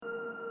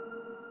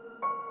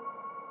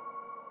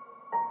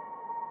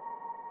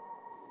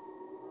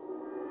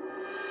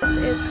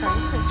is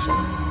Crime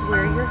Connections.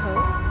 We're your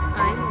hosts.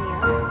 I'm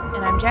Leah.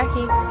 And I'm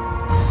Jackie.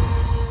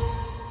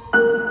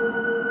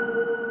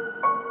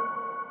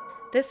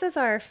 This is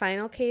our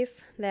final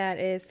case that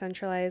is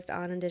centralized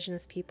on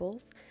Indigenous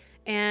peoples.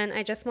 And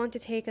I just want to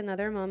take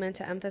another moment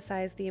to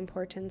emphasize the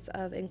importance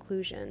of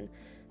inclusion.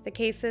 The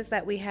cases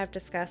that we have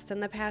discussed in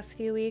the past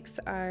few weeks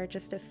are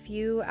just a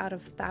few out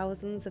of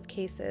thousands of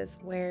cases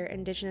where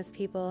Indigenous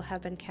people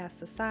have been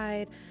cast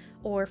aside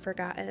or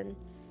forgotten.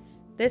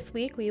 This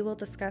week, we will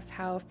discuss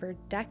how, for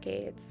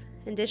decades,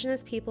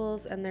 Indigenous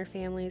peoples and their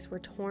families were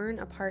torn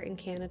apart in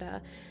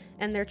Canada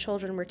and their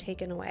children were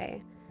taken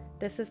away.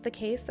 This is the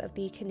case of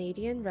the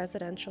Canadian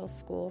residential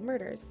school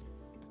murders.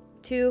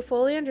 To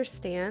fully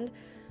understand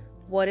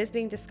what is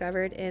being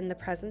discovered in the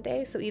present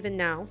day, so even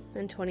now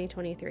in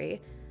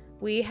 2023,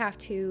 we have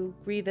to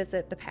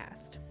revisit the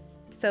past.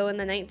 So in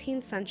the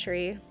 19th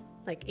century,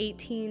 like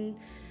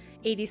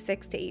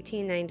 1886 to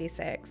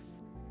 1896,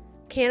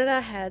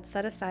 Canada had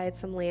set aside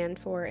some land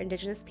for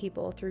Indigenous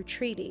people through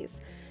treaties,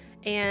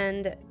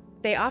 and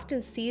they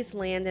often seized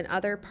land in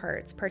other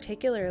parts,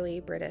 particularly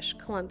British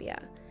Columbia.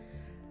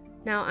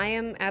 Now, I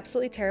am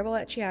absolutely terrible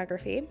at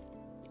geography.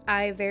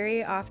 I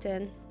very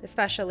often,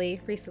 especially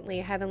recently,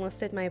 have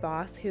enlisted my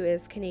boss, who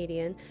is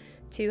Canadian,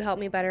 to help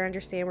me better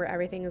understand where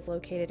everything is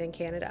located in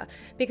Canada.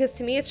 Because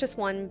to me, it's just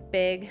one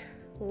big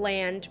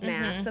land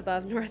mass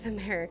above North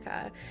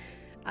America.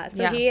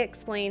 He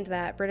explained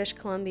that British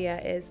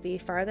Columbia is the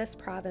farthest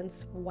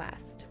province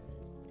west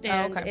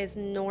and is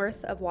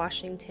north of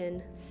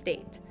Washington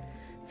State.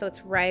 So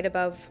it's right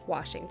above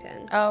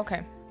Washington. Oh,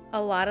 okay.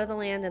 A lot of the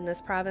land in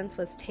this province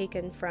was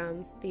taken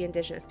from the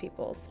Indigenous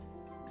peoples.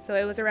 So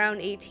it was around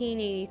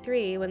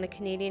 1883 when the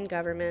Canadian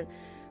government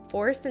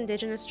forced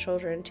Indigenous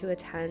children to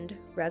attend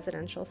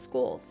residential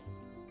schools.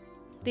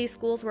 These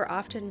schools were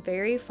often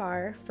very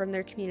far from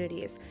their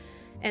communities,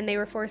 and they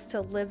were forced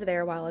to live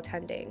there while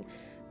attending.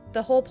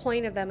 The whole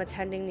point of them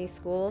attending these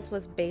schools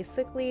was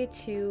basically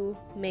to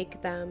make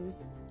them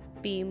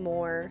be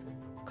more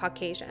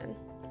Caucasian,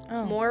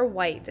 more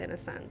white in a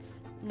sense,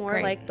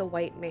 more like the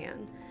white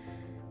man.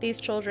 These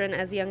children,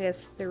 as young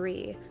as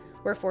 3,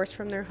 were forced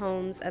from their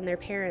homes, and their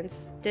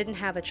parents didn't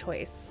have a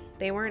choice.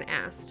 They weren't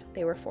asked,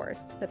 they were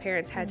forced. The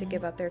parents had to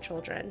give up their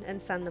children and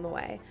send them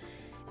away.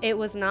 It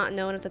was not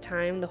known at the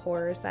time the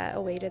horrors that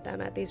awaited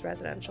them at these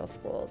residential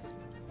schools.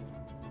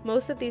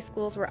 Most of these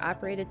schools were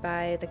operated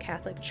by the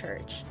Catholic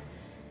Church,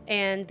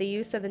 and the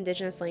use of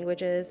Indigenous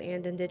languages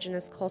and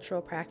Indigenous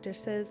cultural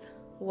practices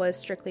was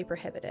strictly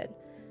prohibited.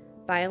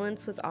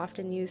 Violence was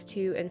often used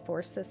to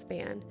enforce this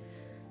ban.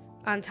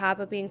 On top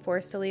of being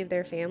forced to leave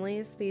their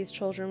families, these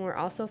children were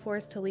also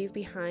forced to leave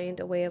behind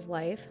a way of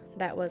life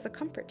that was a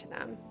comfort to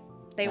them.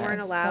 They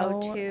weren't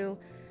allowed to...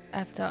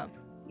 effed up.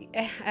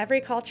 Every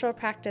cultural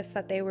practice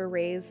that they were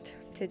raised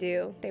to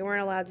do, they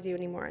weren't allowed to do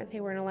anymore. They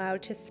weren't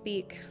allowed to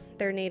speak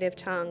their native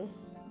tongue.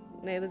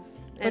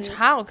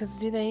 How? Because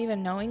do they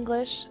even know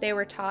English? They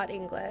were taught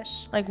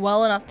English. Like,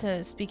 well enough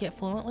to speak it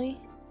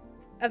fluently?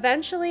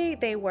 Eventually,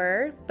 they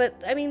were.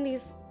 But, I mean,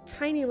 these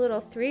tiny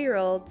little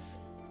 3-year-olds...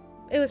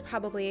 It was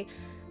probably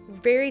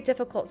very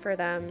difficult for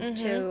them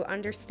to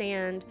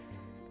understand.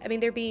 I mean,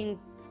 they're being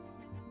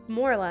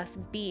more or less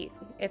beat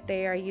if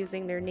they are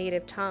using their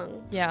native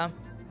tongue. Yeah.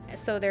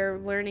 So they're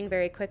learning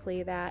very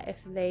quickly that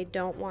if they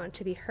don't want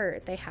to be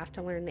hurt, they have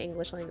to learn the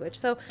English language.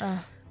 So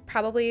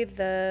probably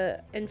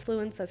the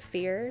influence of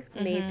fear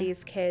made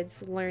these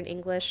kids learn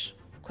English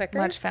quicker.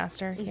 Much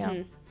faster,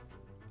 yeah.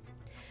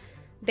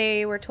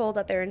 They were told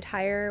that their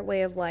entire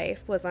way of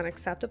life was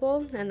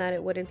unacceptable and that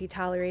it wouldn't be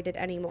tolerated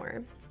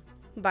anymore.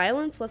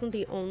 Violence wasn't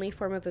the only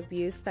form of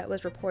abuse that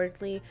was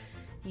reportedly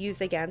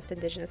used against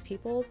Indigenous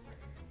peoples.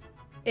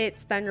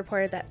 It's been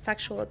reported that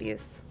sexual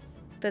abuse,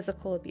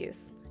 physical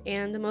abuse,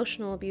 and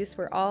emotional abuse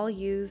were all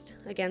used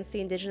against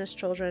the Indigenous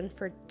children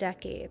for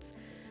decades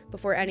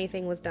before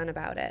anything was done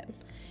about it.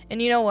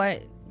 And you know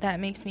what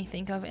that makes me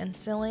think of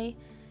instantly?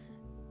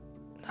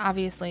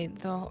 Obviously,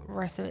 the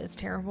rest of it is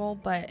terrible,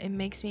 but it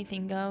makes me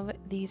think of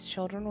these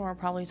children were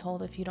probably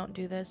told, if you don't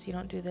do this,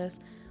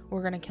 we're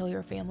going to kill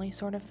your family,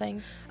 sort of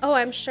thing. Oh,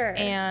 I'm sure.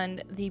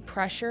 And the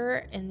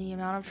pressure and the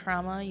amount of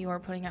trauma you are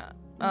putting out,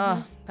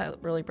 that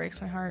really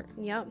breaks my heart.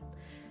 Yep.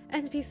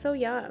 And to be so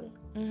young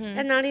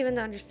and not even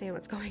to understand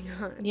what's going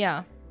on.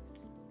 Yeah.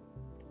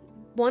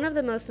 One of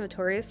the most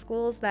notorious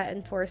schools that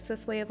enforced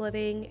this way of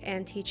living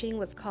and teaching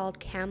was called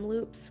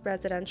Kamloops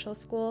Residential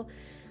School,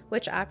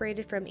 which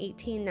operated from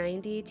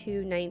 1890 to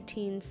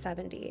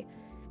 1970.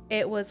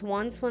 It was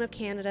once one of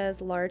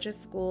Canada's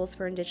largest schools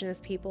for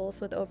Indigenous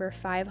peoples, with over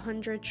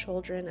 500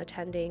 children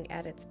attending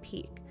at its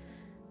peak.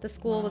 The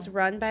school was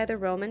run by the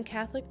Roman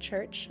Catholic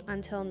Church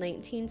until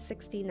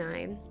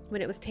 1969,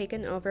 when it was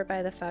taken over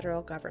by the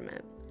federal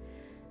government.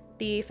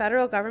 The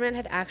federal government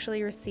had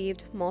actually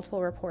received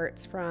multiple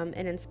reports from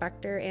an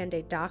inspector and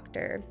a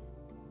doctor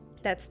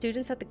that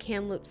students at the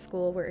Kamloops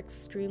school were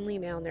extremely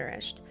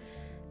malnourished.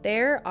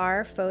 There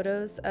are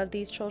photos of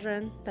these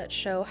children that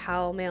show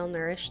how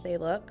malnourished they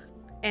look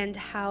and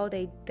how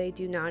they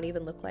do not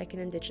even look like an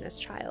Indigenous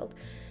child.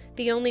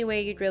 The only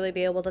way you'd really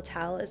be able to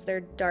tell is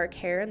their dark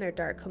hair and their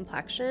dark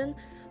complexion,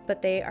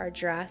 but they are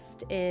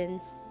dressed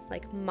in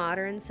like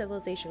modern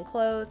civilization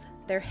clothes.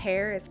 Their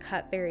hair is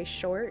cut very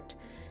short.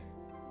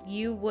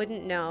 You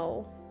wouldn't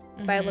know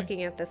by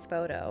looking at this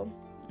photo.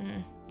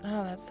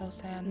 Oh, that's so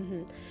sad.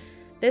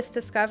 This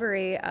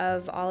discovery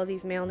of all of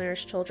these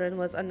malnourished children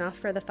was enough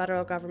for the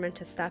federal government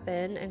to step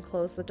in and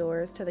close the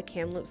doors to the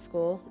Kamloops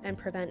school and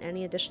prevent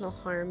any additional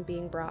harm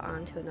being brought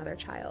on to another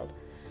child.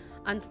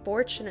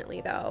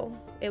 Unfortunately, though,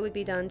 it would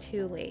be done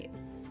too late.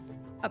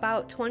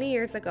 About 20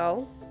 years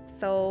ago,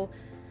 so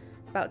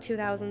about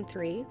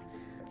 2003,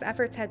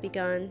 efforts had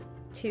begun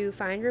to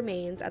find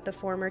remains at the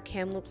former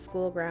Kamloops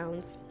school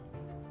grounds.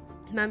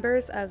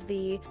 Members of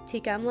the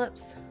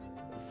Tk'emlúps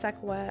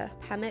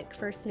Secwepemc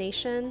First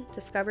Nation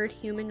discovered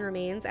human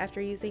remains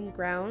after using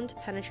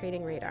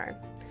ground-penetrating radar.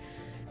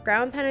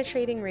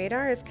 Ground-penetrating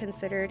radar is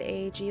considered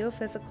a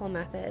geophysical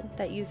method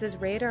that uses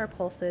radar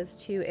pulses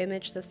to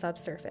image the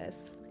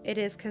subsurface. It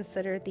is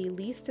considered the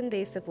least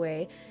invasive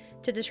way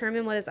to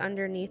determine what is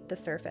underneath the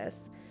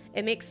surface.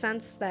 It makes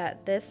sense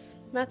that this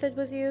method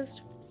was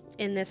used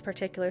in this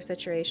particular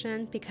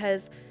situation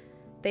because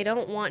they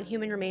don't want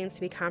human remains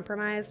to be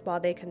compromised while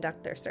they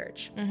conduct their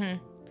search.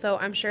 So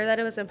I'm sure that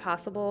it was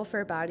impossible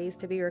for bodies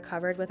to be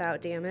recovered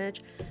without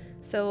damage.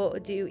 So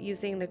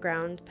using the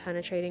ground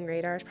penetrating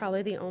radar is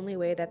probably the only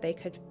way that they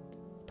could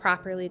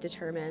properly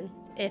determine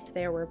if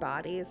there were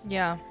bodies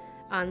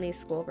on these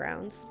school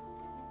grounds.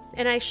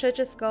 And I should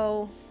just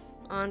go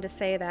on to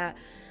say that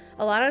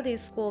a lot of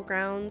these school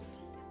grounds,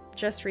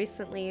 just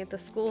recently, the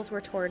schools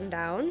were torn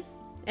down,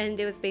 and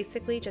it was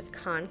basically just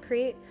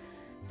concrete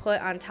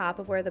put on top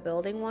of where the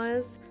building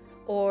was,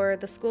 or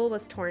the school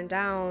was torn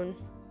down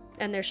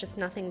and there's just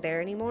nothing there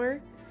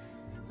anymore.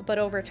 But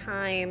over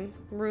time,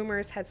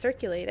 rumors had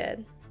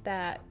circulated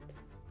that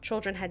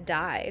children had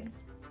died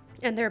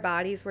and their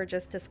bodies were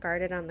just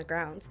discarded on the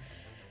grounds.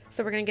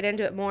 So we're going to get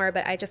into it more,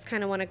 but I just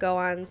kind of want to go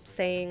on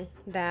saying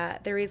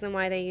that the reason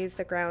why they use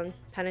the ground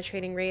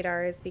penetrating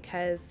radar is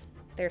because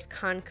there's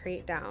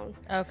concrete down.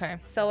 Okay.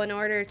 So in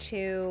order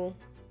to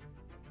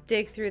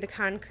dig through the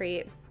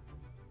concrete,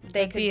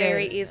 they could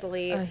very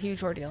easily... A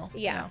huge ordeal.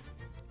 Yeah.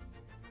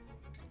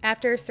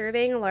 After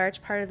surveying a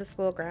large part of the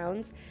school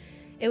grounds,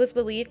 it was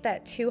believed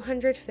that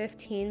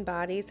 215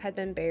 bodies had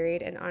been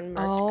buried in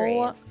unmarked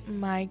graves. Oh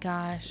my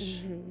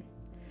gosh.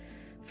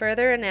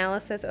 Further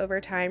analysis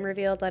over time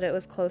revealed that it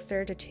was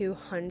closer to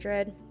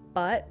 200,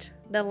 but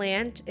the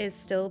land is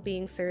still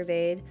being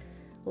surveyed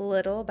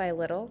little by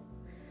little.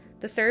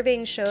 The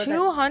surveying showed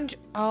 200.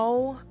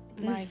 Oh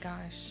my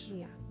gosh.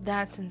 Yeah.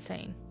 That's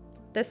insane.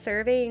 The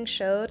surveying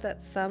showed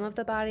that some of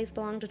the bodies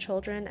belonged to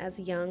children as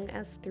young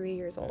as 3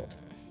 years old.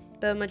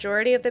 The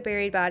majority of the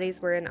buried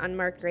bodies were in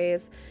unmarked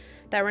graves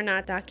that were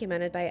not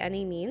documented by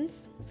any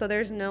means, so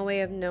there's no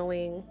way of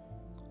knowing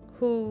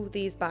who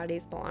these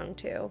bodies belong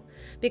to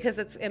because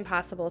it's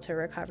impossible to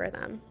recover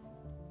them.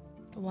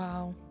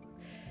 Wow.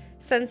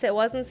 Since it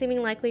wasn't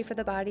seeming likely for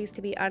the bodies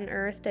to be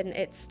unearthed, and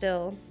it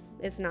still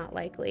is not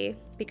likely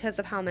because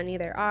of how many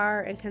there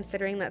are and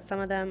considering that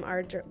some of them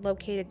are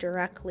located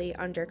directly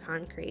under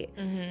concrete.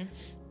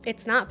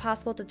 It's not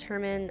possible to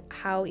determine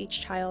how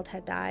each child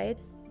had died,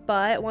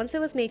 but once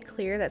it was made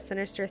clear that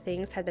sinister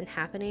things had been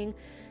happening,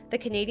 the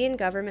Canadian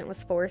government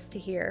was forced to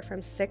hear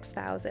from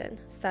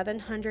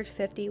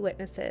 6,750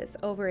 witnesses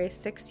over a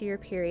 6-year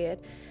period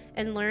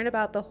and learn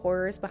about the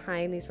horrors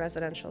behind these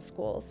residential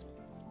schools.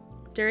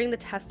 During the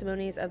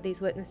testimonies of these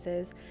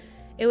witnesses,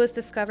 it was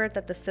discovered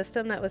that the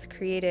system that was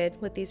created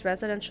with these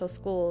residential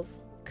schools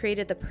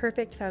created the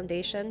perfect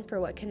foundation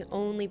for what can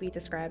only be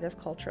described as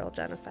cultural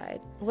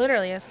genocide.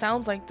 Literally, it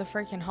sounds like the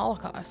freaking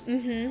Holocaust.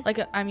 Like,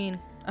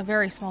 a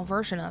very small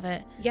version of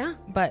it. Yeah.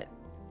 But...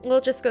 Well,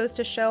 it just goes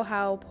to show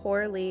how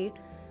poorly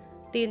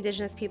the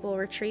Indigenous people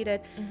were treated.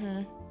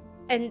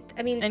 And,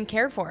 And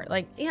cared for.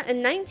 Like... Yeah,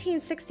 in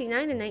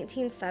 1969 and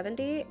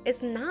 1970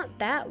 is not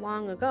that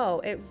long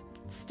ago.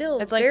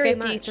 It's like very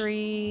 53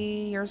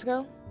 years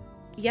ago?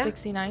 Yeah.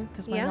 69,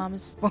 because my mom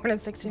is born in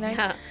 69.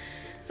 Yeah.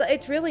 So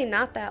it's really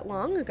not that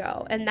long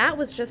ago. And that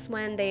was just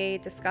when they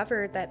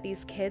discovered that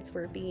these kids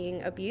were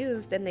being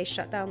abused and they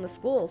shut down the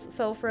schools.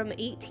 So from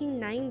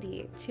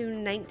 1890 to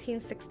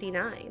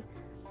 1969,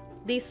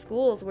 these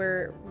schools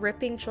were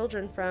ripping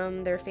children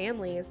from their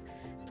families,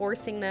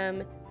 forcing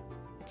them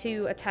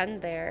to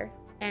attend there,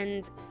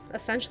 and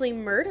essentially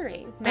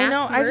murdering,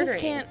 mass murdering. I just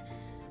can't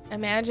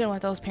imagine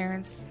what those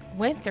parents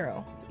went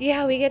through.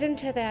 Yeah, we get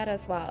into that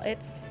as well.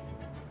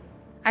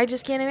 I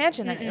just can't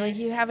imagine that. Like,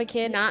 you have a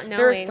kid, not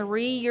knowing. They're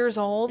 3 years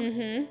old.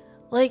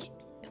 Like,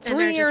 3 and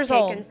they're years just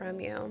old. Taken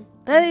from you.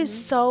 That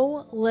is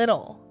so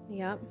little.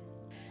 Yep.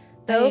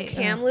 Though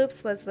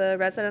Kamloops was the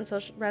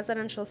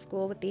residential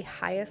school with the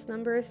highest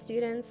number of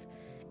students,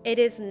 it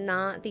is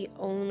not the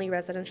only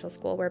residential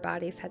school where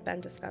bodies had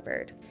been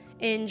discovered.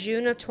 In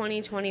June of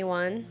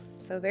 2021,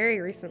 so very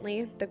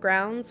recently, the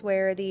grounds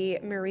where the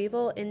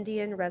Marieville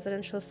Indian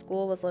Residential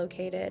School was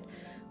located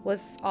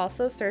was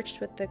also searched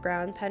with the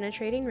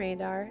ground-penetrating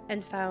radar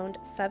and found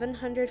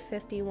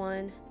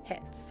 751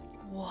 hits.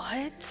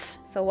 What?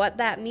 So what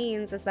that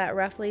means is that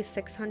roughly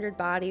 600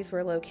 bodies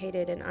were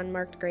located in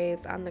unmarked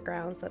graves on the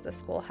grounds that the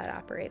school had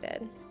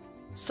operated.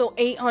 So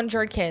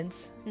 800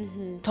 kids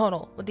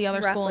total with the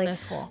other school and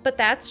this school. But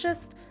that's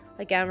just,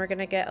 again, we're going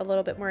to get a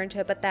little bit more into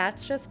it, but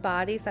that's just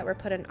bodies that were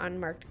put in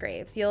unmarked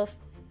graves. You'll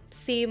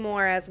see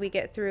more as we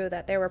get through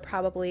that there were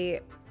probably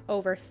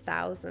over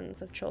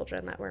thousands of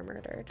children that were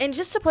murdered. And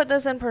just to put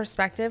this in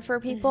perspective for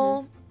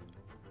people,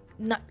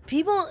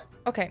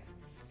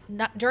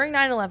 during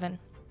 9/11,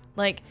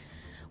 like,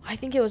 I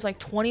think it was like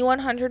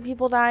 2,100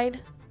 people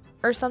died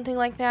or something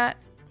like that.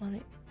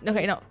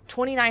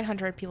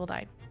 2,900 people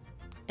died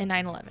in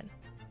 9/11,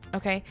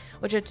 okay,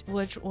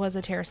 which was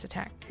a terrorist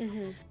attack.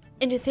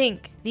 And to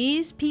think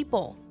these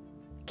people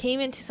came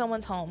into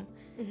someone's home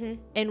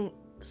and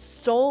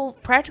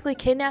practically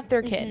kidnapped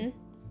their kid,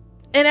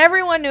 and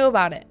everyone knew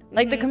about it.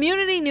 Like, the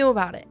community knew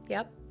about it.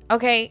 Yep.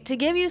 Okay, to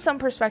give you some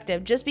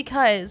perspective, just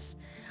because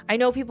I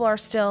know people are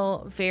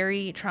still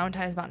very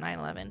traumatized about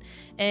 9/11,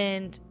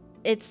 and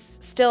it's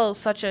still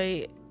such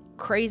a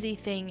crazy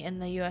thing in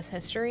the U.S.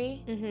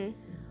 history.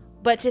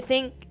 But to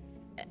think,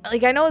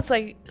 like, I know it's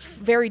like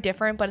very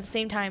different, but at the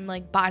same time,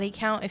 like, body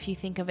count, if you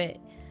think of it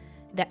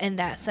that in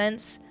that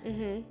sense,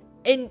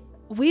 and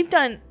we've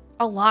done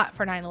a lot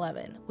for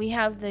 9/11. We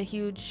have the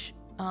huge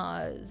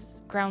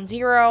Ground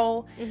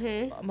Zero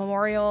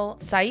memorial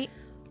site,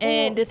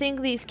 and to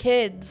think these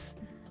kids,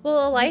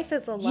 well, a life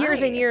is a life.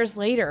 Years and years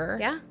later,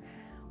 yeah,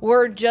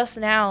 we're just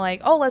now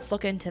like, oh, let's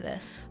look into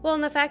this. Well,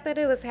 and the fact that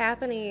it was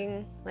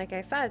happening, like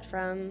I said,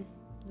 from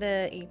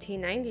the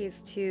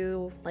 1890s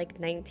to like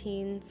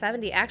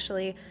 1970.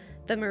 Actually,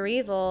 the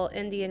Marieville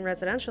Indian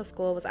Residential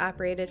School was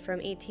operated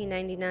from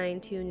 1899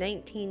 to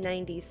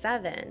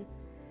 1997.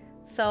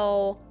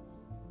 So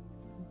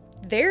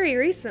very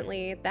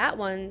recently,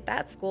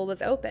 that school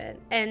was open,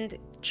 and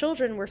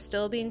children were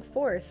still being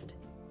forced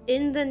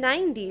in the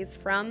 90s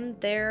from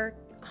their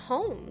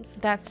homes.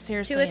 That's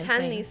seriously to attend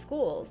insane. These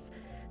schools.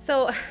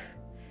 So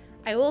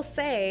I will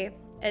say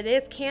it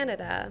is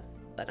Canada,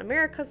 but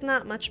America's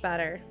not much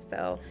better.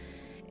 So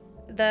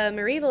the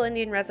Marieville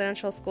Indian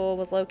Residential School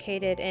was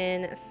located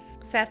in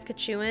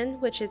Saskatchewan,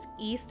 which is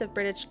east of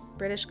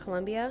British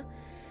Columbia.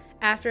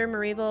 After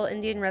Marieville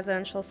Indian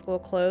Residential School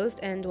closed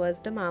and was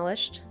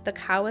demolished, the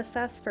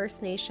Cowessess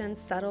First Nation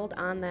settled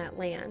on that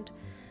land.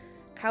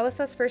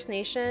 Cowessess First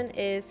Nation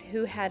is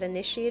who had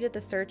initiated the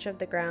search of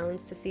the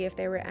grounds to see if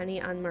there were any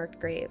unmarked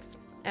graves.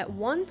 At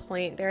one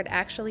point, there had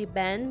actually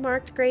been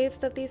marked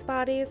graves of these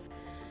bodies,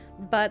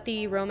 but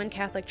the Roman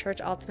Catholic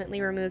Church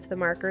ultimately removed the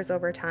markers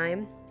over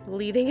time,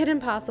 leaving it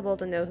impossible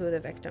to know who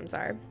the victims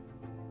are.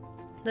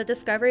 The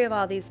discovery of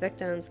all these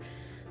victims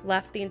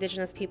left the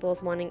Indigenous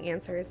peoples wanting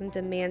answers and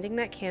demanding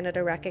that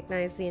Canada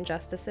recognize the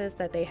injustices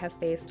that they have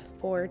faced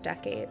for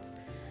decades.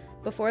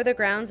 Before the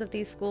grounds of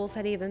these schools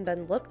had even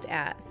been looked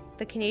at,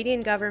 the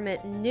Canadian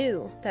government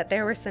knew that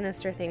there were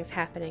sinister things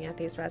happening at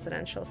these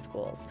residential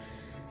schools.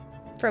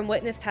 From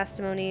witness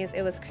testimonies,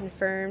 it was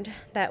confirmed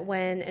that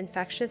when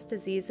infectious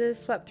diseases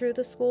swept through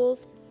the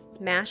schools,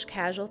 mass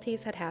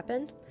casualties had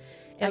happened.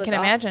 I can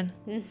imagine.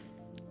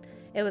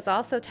 It was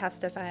also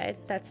testified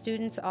that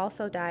students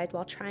also died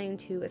while trying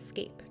to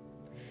escape.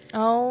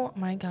 Oh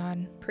my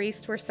God.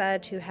 Priests were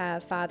said to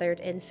have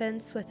fathered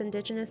infants with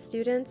Indigenous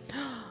students,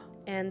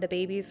 and the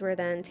babies were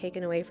then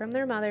taken away from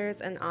their mothers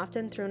and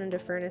often thrown into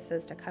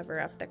furnaces to cover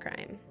up the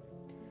crime.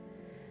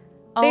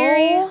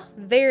 Very,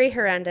 very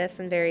horrendous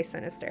and very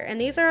sinister. And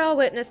these are all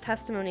witness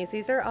testimonies.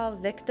 These are all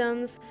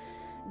victims.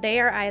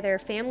 They are either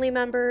family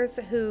members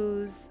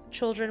whose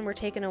children were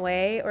taken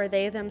away, or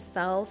they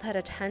themselves had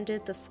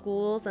attended the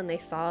schools and they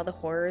saw the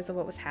horrors of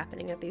what was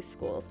happening at these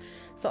schools.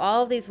 So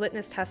all of these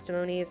witness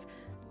testimonies,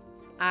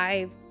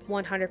 I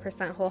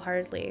 100%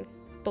 wholeheartedly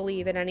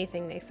believe in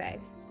anything they say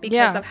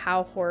because of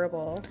how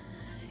horrible.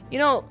 You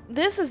know,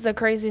 this is the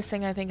craziest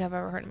thing I think I've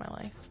ever heard in my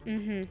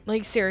life.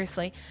 Like,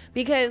 seriously.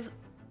 Because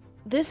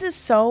this is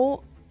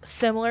so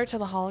similar to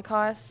the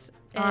Holocaust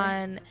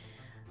I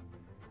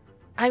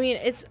mean,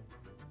 it's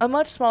a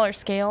much smaller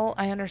scale.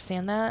 I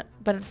understand that.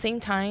 But at the same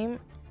time,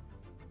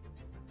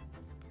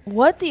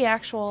 what the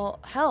actual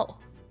hell?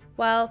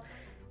 Well,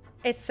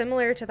 it's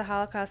similar to the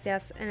Holocaust,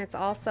 yes. And it's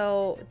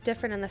also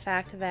different in the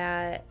fact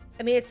that,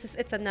 I mean,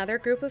 it's another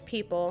group of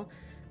people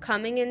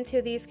coming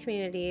into these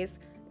communities,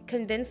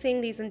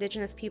 convincing these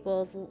Indigenous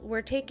peoples,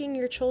 we're taking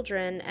your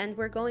children and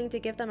we're going to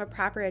give them a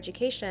proper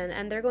education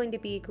and they're going to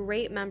be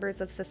great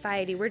members of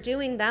society. We're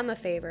doing them a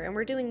favor and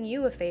we're doing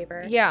you a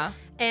favor. Yeah.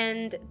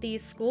 And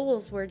these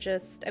schools were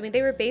just, I mean,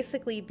 they were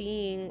basically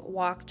being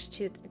walked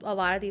to, a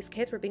lot of these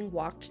kids were being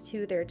walked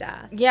to their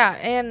death. Yeah,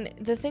 and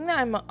the thing that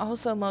I'm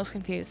also most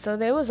confused, so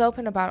they was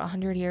open about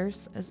 100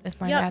 years, if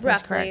my math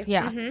is correct.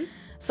 Yeah.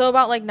 So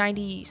about like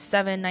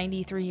 97,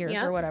 93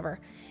 years or whatever.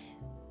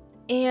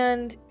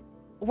 And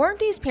weren't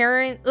these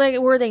parents, like,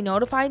 were they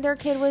notified their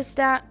kid was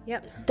dead?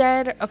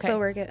 Okay. So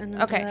we're getting into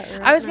that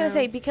right I was going now. to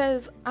say,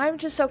 because I'm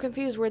just so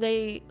confused. Were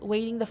they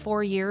waiting the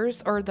 4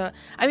 years or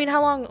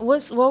how long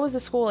what was the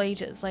school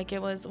ages? Like,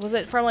 was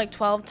it from like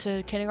 12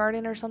 to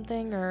kindergarten or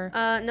something, or?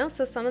 No,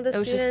 so some of the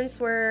students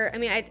were,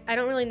 I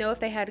don't really know if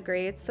they had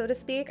grades, so to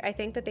speak. I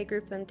think that they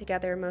grouped them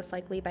together most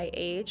likely by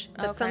age.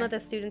 But some of the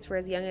students were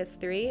as young as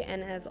 3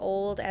 and as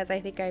old as I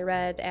think I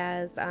read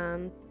as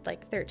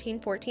like 13,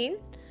 14.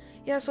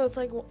 Yeah, so it's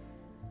like,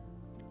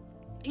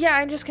 yeah,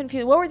 I'm just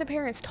confused. What were the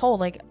parents told?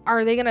 Like,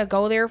 are they going to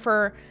go there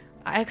for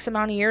X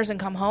amount of years and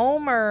come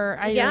home? Or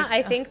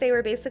I think they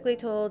were basically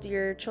told,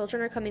 your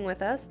children are coming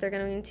with us. They're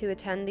going to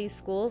attend these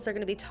schools. They're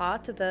going to be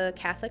taught the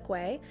Catholic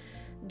way.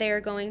 They're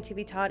going to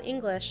be taught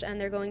English,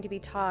 and they're going to be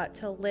taught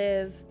to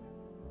live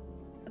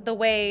the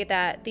way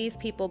that these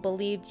people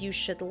believed you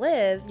should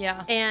live.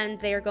 Yeah. And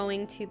they're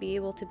going to be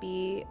able to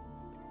be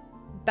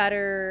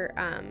better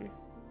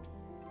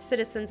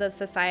citizens of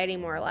society,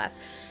 more or less.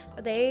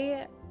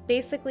 They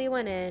basically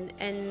went in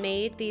and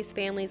made these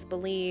families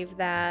believe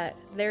that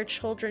their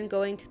children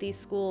going to these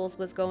schools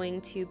was going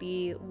to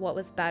be what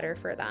was better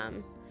for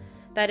them.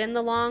 That in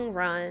the long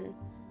run,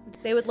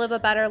 they would live a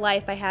better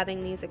life by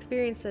having these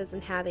experiences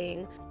and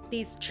having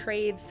these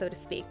trades, so to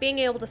speak. Being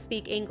able to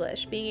speak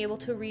English, being able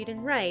to read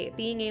and write,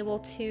 being able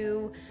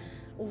to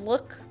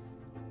look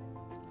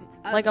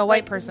like a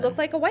white person. Look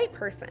like a white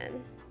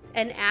person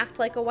and act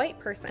like a white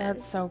person.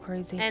 That's so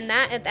crazy. And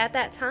that at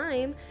that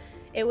time,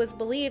 it was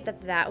believed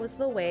that that was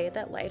the way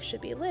that life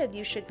should be lived.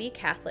 You should be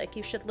Catholic.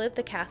 You should live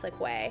the Catholic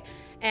way.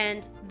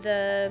 And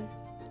the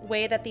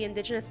way that the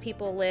Indigenous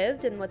people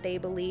lived and what they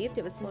believed,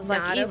 it was not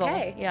like evil.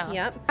 Okay. Yeah.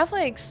 Yep.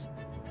 Catholics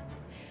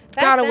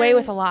Back got then, away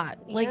with a lot.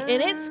 Like, yeah.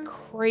 and it's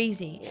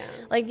crazy. Yeah.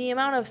 Like, the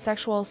amount of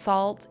sexual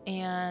assault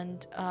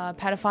and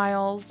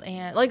pedophiles,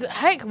 and like,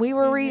 heck, we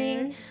were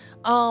reading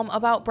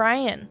about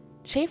Brian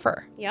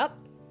Schaefer. Yep.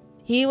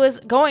 He was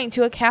going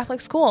to a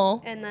Catholic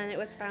school, and then it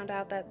was found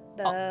out that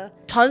the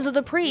tons of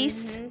the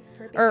priests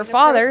or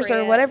fathers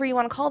or whatever you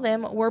want to call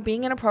them were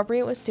being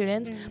inappropriate with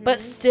students,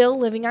 but still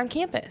living on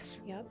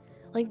campus. Yep.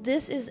 Like,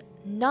 this is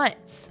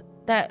nuts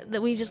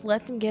that we just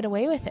let them get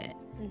away with it.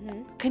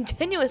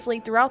 Continuously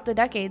throughout the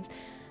decades,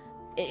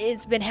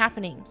 it's been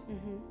happening,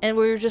 and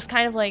we're just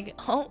kind of like,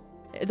 oh,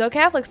 the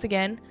Catholics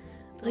again.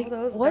 Like,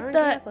 those what darn the?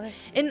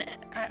 Catholics. And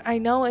I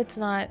know it's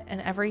not an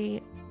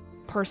every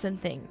person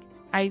thing.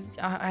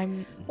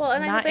 I'm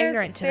not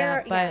ignorant to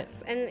that, but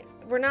yes. And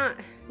we're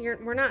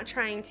not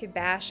trying to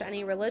bash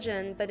any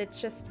religion, but it's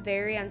just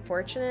very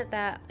unfortunate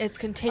that it's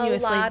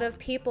continuously a lot of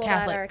people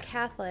Catholic. that are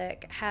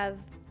Catholic have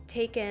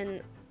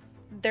taken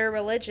their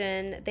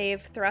religion,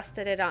 they've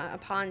thrusted it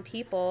upon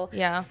people,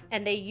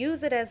 and they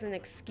use it as an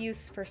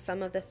excuse for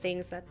some of the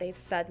things that they've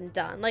said and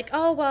done. Like,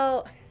 oh,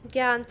 well,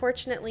 yeah,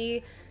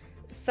 unfortunately,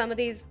 some of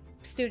these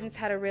students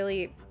had a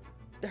really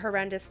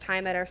horrendous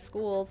time at our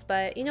schools,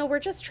 but we're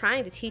just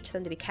trying to teach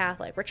them to be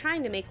Catholic. We're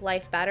trying to make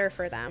life better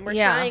for them. We're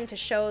trying to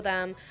show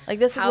them, like,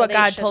 this is what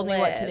God told me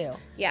what to do.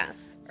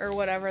 Yes. Or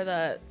whatever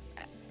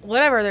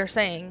they're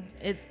saying,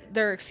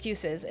 their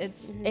excuses.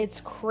 It's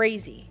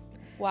crazy.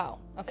 Wow.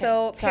 Okay.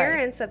 So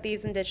parents of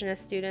these Indigenous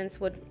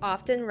students would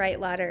often write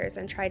letters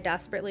and try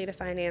desperately to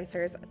find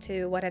answers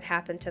to what had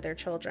happened to their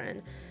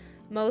children.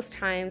 Most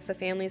times, the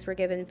families were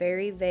given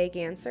very vague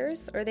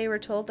answers, or they were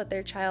told that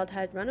their child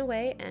had run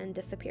away and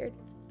disappeared.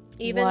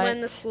 Even when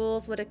the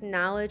schools would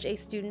acknowledge a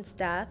student's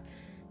death,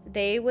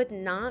 they would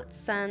not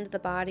send the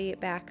body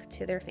back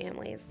to their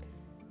families.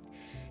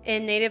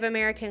 In Native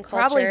American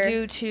culture, probably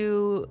due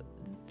to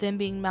them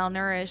being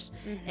malnourished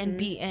and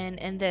beaten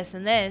and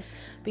this,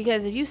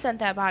 because if you sent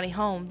that body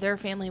home, their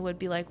family would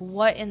be like,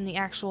 what in the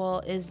actual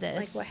is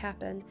this? Like, what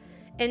happened?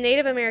 In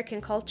Native American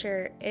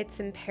culture,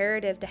 it's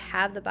imperative to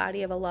have the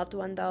body of a loved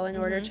one, though, in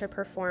order to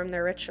perform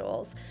their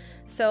rituals.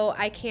 So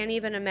I can't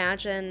even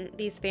imagine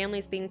these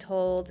families being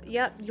told,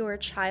 yep, your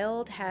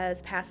child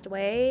has passed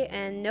away,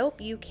 and nope,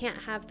 you can't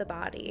have the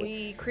body.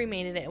 We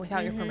cremated it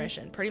without your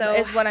permission. Pretty much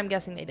is what I'm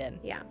guessing they did.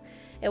 Yeah.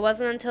 It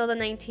wasn't until the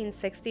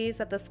 1960s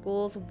that the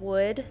schools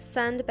would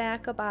send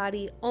back a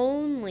body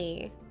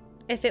only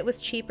if it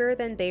was cheaper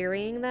than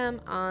burying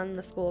them on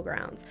the school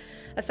grounds.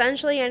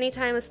 Essentially,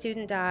 anytime a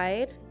student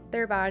died,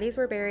 their bodies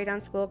were buried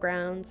on school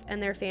grounds,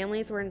 and their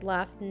families were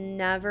left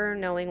never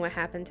knowing what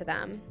happened to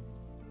them.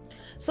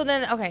 So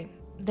then, okay,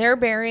 they're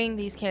burying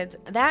these kids.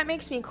 That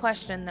makes me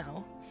question,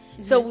 though.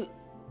 So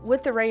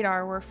with the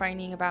radar, we're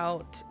finding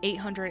about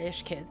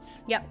 800-ish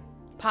kids. Yep.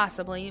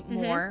 Possibly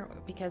more,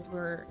 because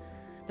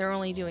they're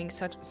only doing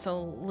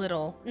so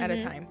little at a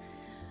time.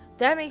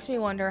 That makes me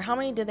wonder, how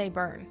many did they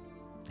burn?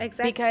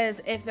 Exactly.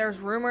 Because if there's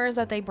rumors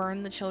that they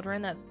burned the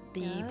children that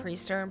the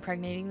priests are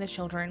impregnating the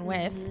children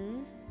with,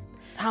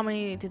 how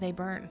many did they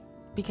burn?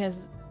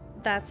 Because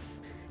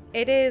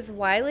it is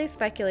widely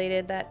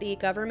speculated that the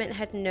government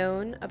had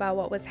known about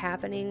what was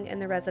happening in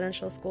the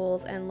residential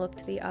schools and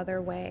looked the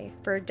other way.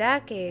 For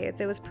decades,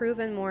 it was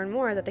proven more and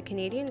more that the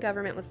Canadian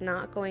government was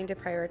not going to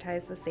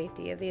prioritize the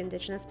safety of the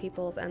Indigenous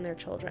peoples and their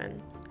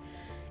children.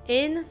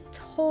 In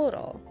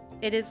total,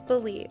 it is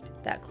believed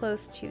that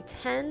close to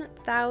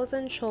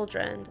 10,000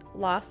 children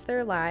lost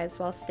their lives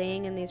while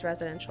staying in these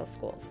residential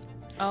schools.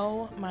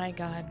 Oh my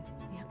God.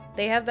 Yeah.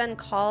 They have been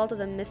called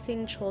the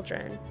missing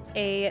children.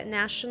 A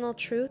National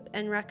Truth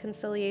and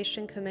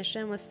Reconciliation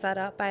Commission was set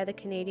up by the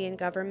Canadian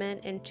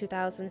government in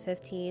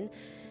 2015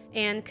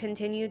 and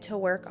continued to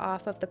work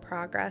off of the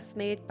progress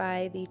made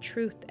by the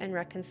Truth and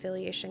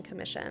Reconciliation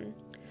Commission.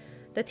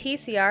 The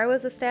TCR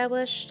was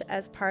established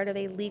as part of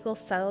a legal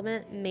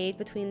settlement made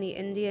between the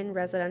Indian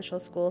Residential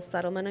School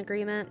Settlement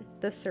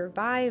Agreement, the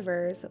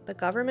survivors, the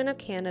Government of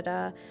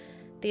Canada,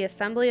 the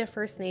Assembly of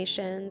First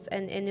Nations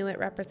and Inuit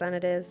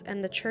representatives,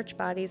 and the church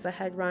bodies that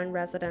had run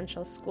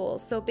residential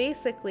schools. So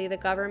basically, the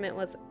government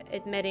was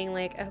admitting,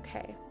 like,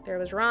 okay, there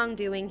was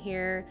wrongdoing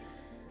here.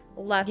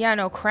 Let's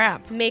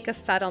make a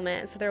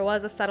settlement. So there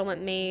was a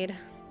settlement made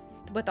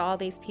with all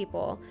these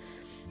people.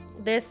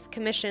 This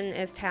commission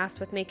is tasked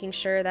with making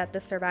sure that the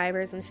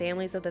survivors and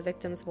families of the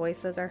victims'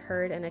 voices are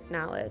heard and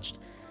acknowledged.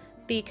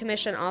 The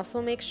commission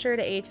also makes sure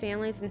to aid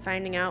families in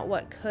finding out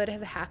what could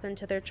have happened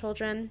to their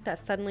children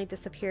that suddenly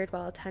disappeared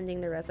while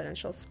attending the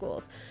residential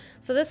schools.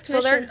 So this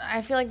commission... So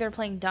I feel like they're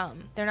playing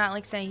dumb. They're not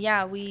like saying,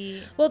 yeah,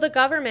 we... Well, the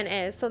government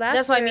is. So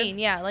that's what I mean.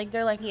 Yeah, like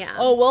they're like, yeah.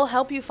 Oh, we'll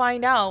help you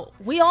find out.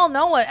 We all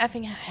know what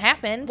effing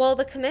happened. Well,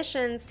 the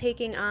commission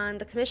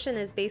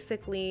is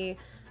basically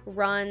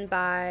run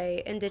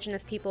by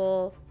Indigenous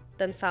people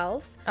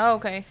themselves. Oh,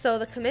 okay. So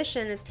the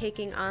commission is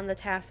taking on the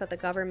task that the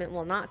government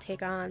will not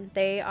take on.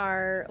 They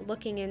are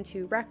looking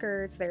into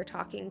records, they're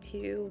talking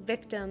to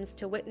victims,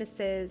 to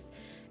witnesses,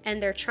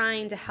 and they're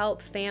trying to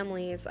help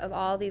families of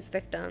all these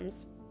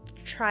victims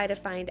try to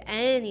find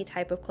any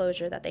type of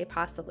closure that they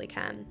possibly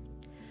can.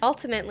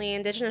 Ultimately,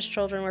 Indigenous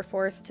children were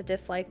forced to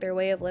dislike their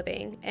way of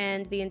living,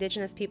 and the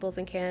Indigenous peoples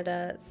in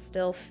Canada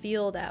still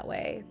feel that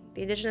way.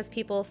 The Indigenous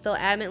people still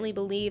adamantly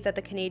believe that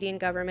the Canadian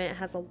government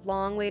has a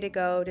long way to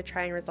go to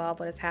try and resolve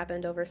what has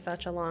happened over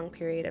such a long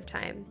period of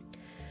time.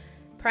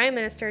 Prime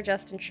Minister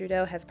Justin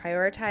Trudeau has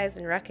prioritized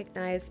and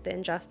recognized the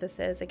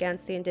injustices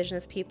against the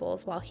Indigenous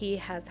peoples while he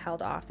has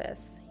held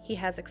office. He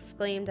has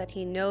exclaimed that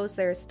he knows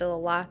there is still a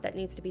lot that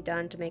needs to be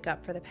done to make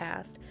up for the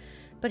past,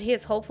 but he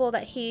is hopeful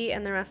that he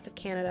and the rest of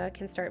Canada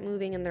can start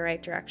moving in the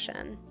right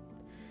direction.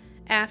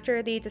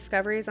 After the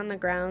discoveries on the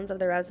grounds of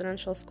the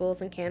residential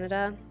schools in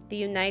Canada, the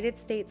United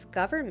States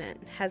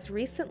government has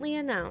recently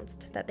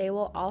announced that they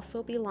will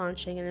also be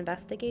launching an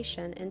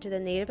investigation into the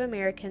Native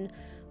American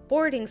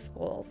boarding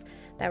schools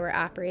that were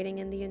operating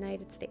in the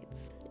United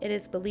States. It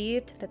is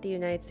believed that the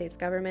United States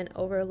government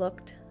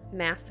overlooked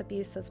mass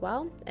abuse as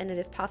well, and it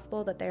is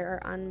possible that there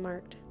are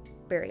unmarked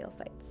burial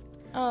sites.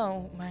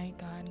 Oh my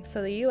God.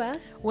 So the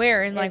U.S.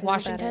 Where? In like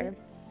Washington?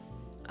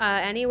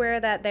 Anywhere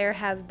that there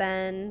have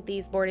been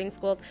these boarding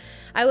schools.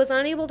 I was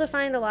unable to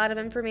find a lot of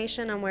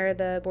information on where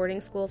the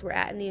boarding schools were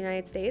at in the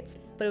United States,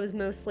 but it was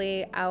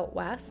mostly out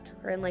west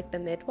or in like the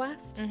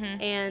Midwest.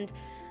 Mm-hmm. And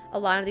a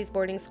lot of these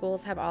boarding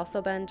schools have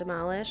also been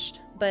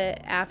demolished.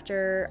 But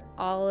after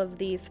all of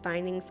these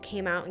findings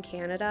came out in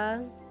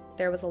Canada,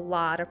 there was a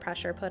lot of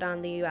pressure put on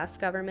the U.S.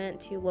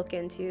 government to look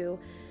into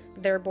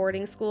their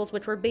boarding schools,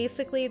 which were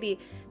basically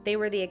they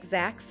were the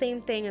exact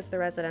same thing as the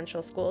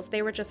residential schools.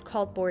 They were just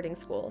called boarding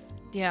schools.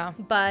 Yeah.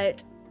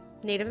 But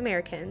Native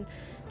American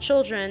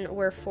children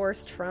were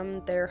forced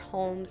from their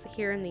homes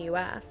here in the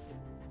U.S.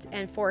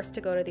 and forced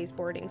to go to these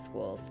boarding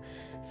schools.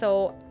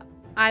 So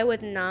I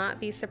would not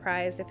be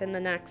surprised if in the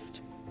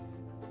next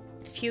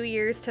few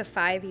years to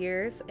 5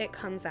 years it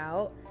comes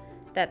out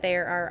that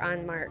there are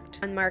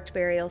unmarked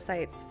burial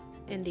sites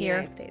in the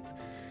United States.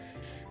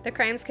 The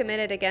crimes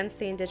committed against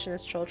the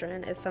Indigenous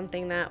children is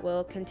something that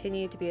will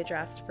continue to be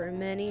addressed for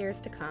many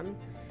years to come.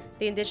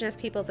 The Indigenous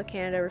peoples of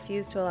Canada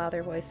refuse to allow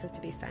their voices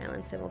to be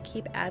silenced and will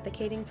keep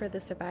advocating for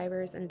the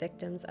survivors and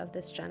victims of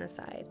this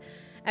genocide.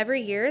 Every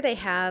year they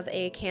have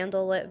a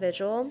candlelit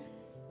vigil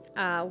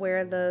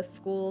where the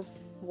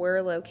schools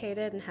were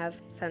located and have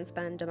since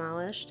been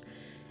demolished,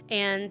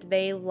 and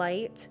they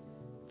light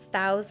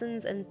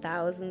thousands and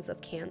thousands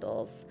of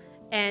candles.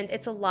 And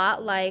it's a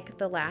lot like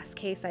the last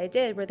case I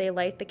did where they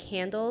light the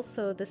candles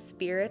so the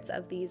spirits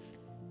of these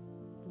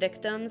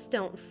victims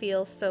don't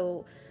feel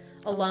so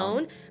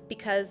alone.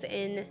 Because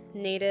in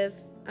Native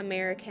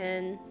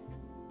American,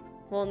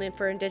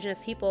 for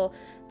Indigenous people,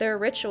 their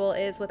ritual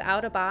is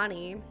without a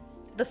body,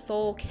 the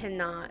soul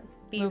cannot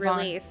be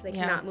released. They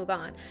cannot move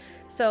on.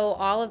 So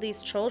all of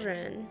these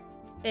children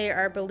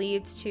are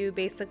believed to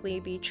basically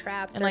be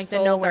trapped. And their like the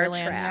souls nowhere are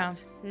land,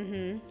 trapped.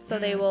 Mm-hmm. So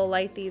they will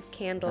light these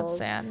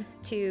candles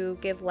to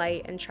give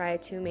light and try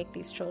to make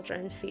these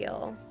children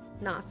feel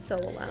not so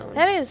alone.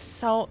 That is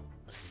so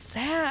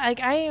sad. Like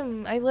I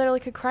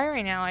literally could cry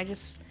right now.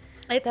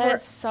 That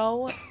is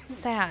so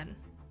sad.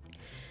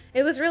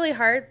 It was really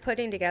hard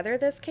putting together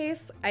this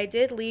case. I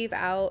did leave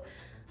out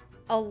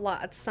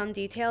some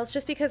details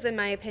just because in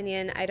my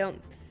opinion, I don't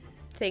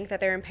think that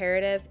they're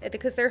imperative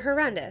because they're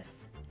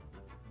horrendous.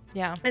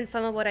 Yeah. And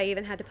some of what I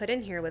even had to put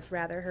in here was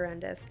rather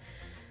horrendous.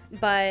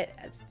 But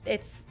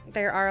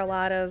there are a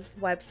lot of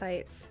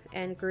websites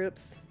and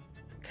groups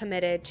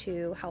committed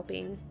to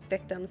helping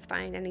victims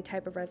find any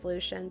type of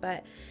resolution.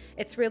 But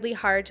it's really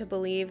hard to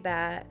believe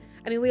that.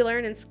 I mean, we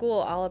learn in school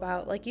all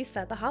about, like you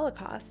said, the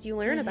Holocaust. You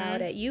learn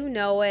about it. You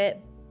know it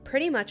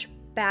pretty much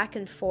back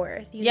and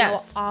forth. You know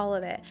all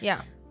of it.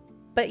 Yeah.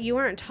 But you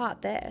weren't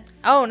taught this.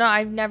 Oh, no,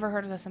 I've never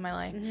heard of this in my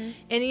life.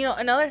 And, you know,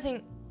 another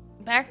thing,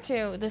 back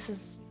to,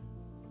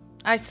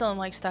 I still am,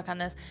 like, stuck on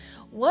this.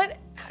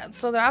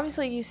 So there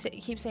obviously, you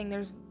keep saying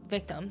there's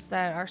victims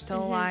that are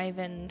still alive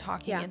and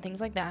talking and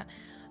things like that.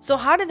 So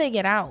how did they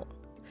get out?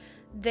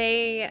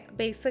 They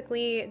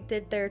basically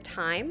did their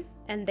time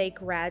and they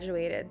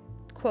graduated,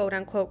 quote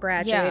unquote,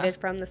 graduated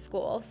from the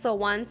school. So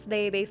once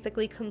they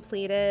basically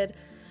completed,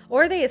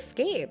 or they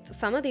escaped,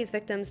 some of these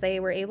victims, they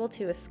were able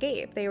to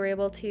escape. They were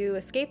able to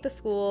escape the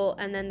school,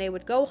 and then they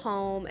would go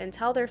home and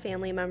tell their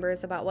family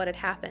members about what had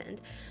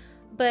happened.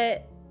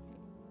 But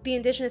the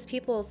Indigenous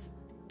peoples,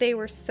 they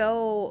were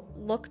so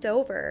looked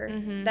over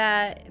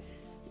that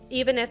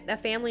even if a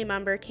family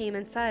member came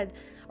and said,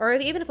 or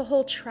even if a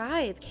whole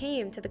tribe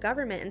came to the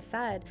government and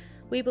said,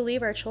 we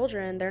believe our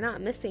children, they're not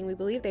missing, we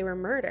believe they were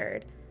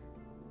murdered,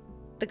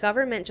 the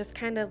government just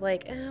kind of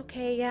like,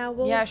 okay,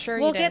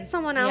 we'll get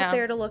someone out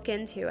there to look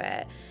into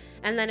it.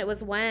 And then it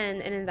was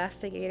when an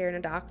investigator and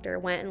a doctor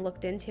went and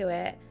looked into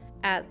it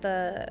at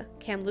the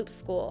Kamloops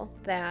school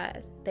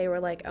that they were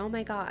like, oh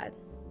my God,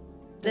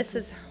 this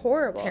is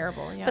horrible.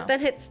 Terrible, yeah. But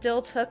then it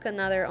still took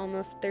another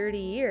almost 30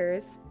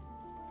 years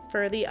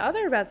for the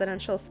other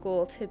residential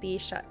school to be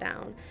shut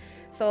down.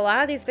 So a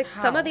lot of these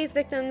some of these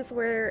victims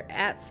were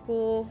at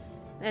school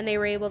and they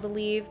were able to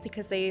leave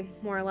because they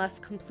more or less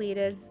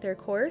completed their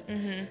course.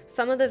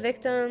 Some of the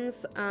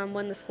victims,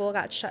 when the school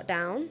got shut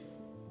down,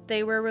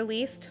 they were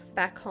released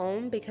back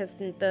home because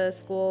the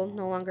school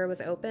no longer was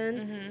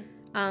open.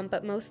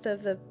 But most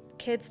of the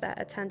kids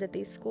that attended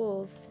these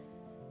schools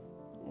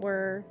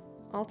were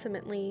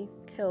ultimately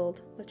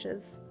killed, which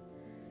is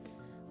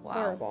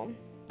horrible.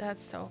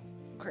 That's so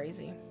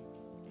crazy.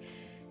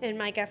 And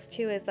my guess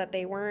too is that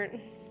they weren't,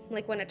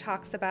 like when it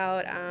talks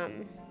about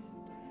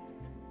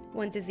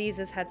when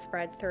diseases had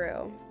spread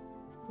through,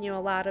 you know, a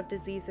lot of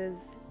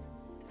diseases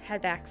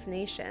had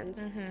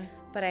vaccinations,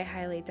 but I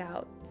highly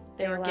doubt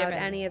they allowed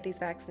any of these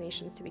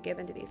vaccinations to be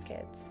given to these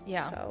kids.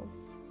 Yeah. So,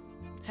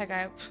 heck,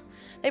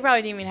 they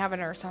probably didn't even have a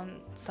nurse on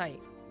site.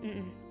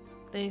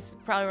 They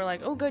probably were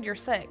like, oh, good, you're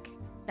sick.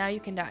 Now you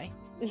can die.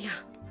 Yeah.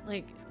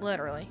 Like,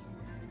 literally.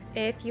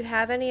 If you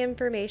have any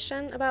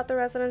information about the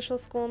residential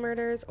school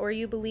murders, or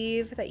you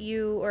believe that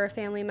you or a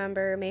family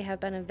member may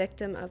have been a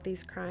victim of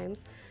these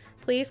crimes,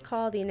 please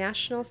call the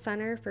National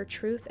Center for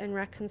Truth and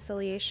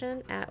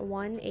Reconciliation at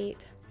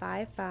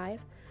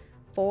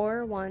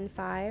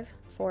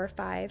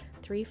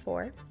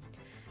 1-855-415-4534.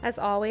 As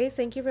always,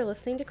 thank you for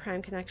listening to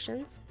Crime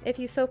Connections. If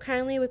you so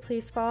kindly would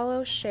please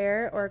follow,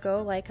 share, or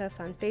go like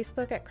us on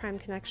Facebook at Crime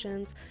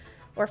Connections,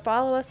 or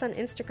follow us on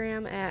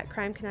Instagram at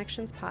Crime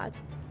Connections Pod.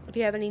 If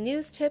you have any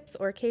news, tips,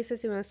 or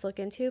cases you want us to look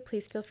into,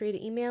 please feel free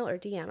to email or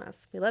DM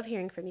us. We love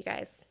hearing from you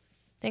guys.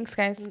 Thanks,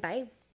 guys. Bye.